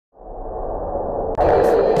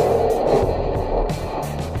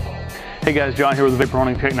Hey guys, John here with Vapor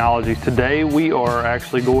Hunting Technologies. Today we are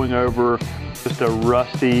actually going over just a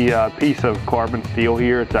rusty piece of carbon steel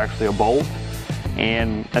here. It's actually a bolt,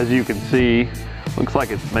 and as you can see, looks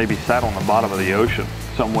like it's maybe sat on the bottom of the ocean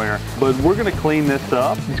somewhere. But we're going to clean this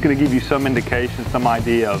up. It's going to give you some indication, some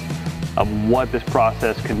idea of what this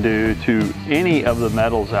process can do to any of the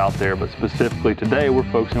metals out there, but specifically today we're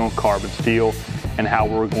focusing on carbon steel and how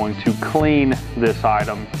we're going to clean this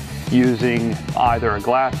item using either a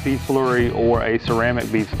glass bead slurry or a ceramic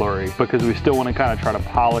bead slurry, because we still want to kind of try to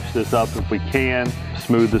polish this up if we can,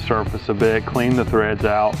 smooth the surface a bit, clean the threads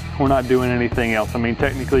out. We're not doing anything else. I mean,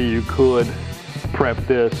 technically you could prep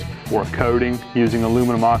this for a coating using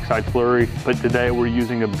aluminum oxide slurry, but today we're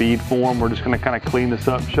using a bead form. We're just going to kind of clean this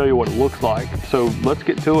up and show you what it looks like. So let's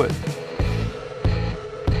get to it.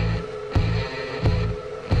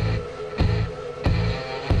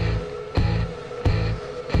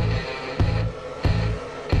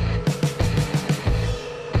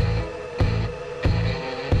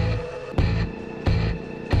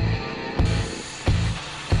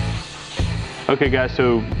 Okay guys,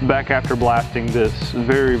 so back after blasting this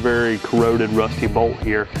very corroded rusty bolt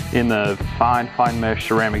here in the fine mesh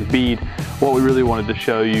ceramic bead, what we really wanted to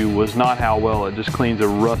show you was not how well it just cleans a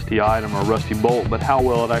rusty item or rusty bolt, but how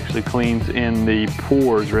well it actually cleans in the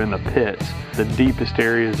pores or in the pits, the deepest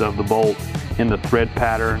areas of the bolt, in the thread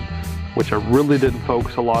pattern, which I really didn't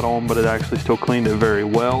focus a lot on, but it actually still cleaned it very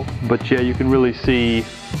well. But yeah, you can really see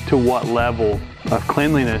to what level of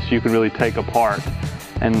cleanliness you can really take apart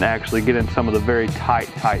and actually get in some of the very tight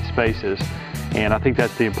spaces. And I think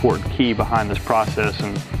that's the important key behind this process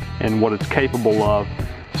and what it's capable of,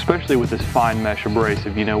 especially with this fine mesh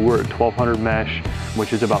abrasive. You know, we're at 1200 mesh,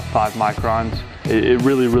 which is about 5 microns. It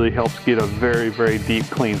really helps get a very deep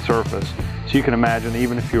clean surface. So you can imagine,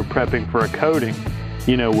 even if you're prepping for a coating,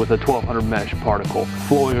 you know, with a 1200 mesh particle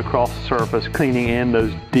flowing across the surface, cleaning in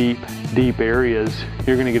those deep areas,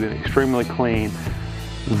 you're gonna get an extremely clean,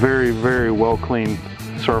 very well cleaned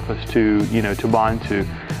surface to bind to.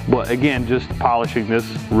 But again, just polishing this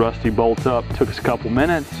rusty bolt up took us a couple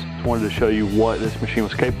minutes. Just wanted to show you what this machine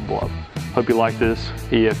was capable of. Hope you liked this.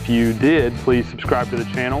 If you did, please subscribe to the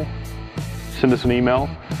channel, send us an email,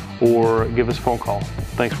 or give us a phone call.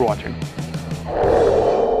 Thanks for watching.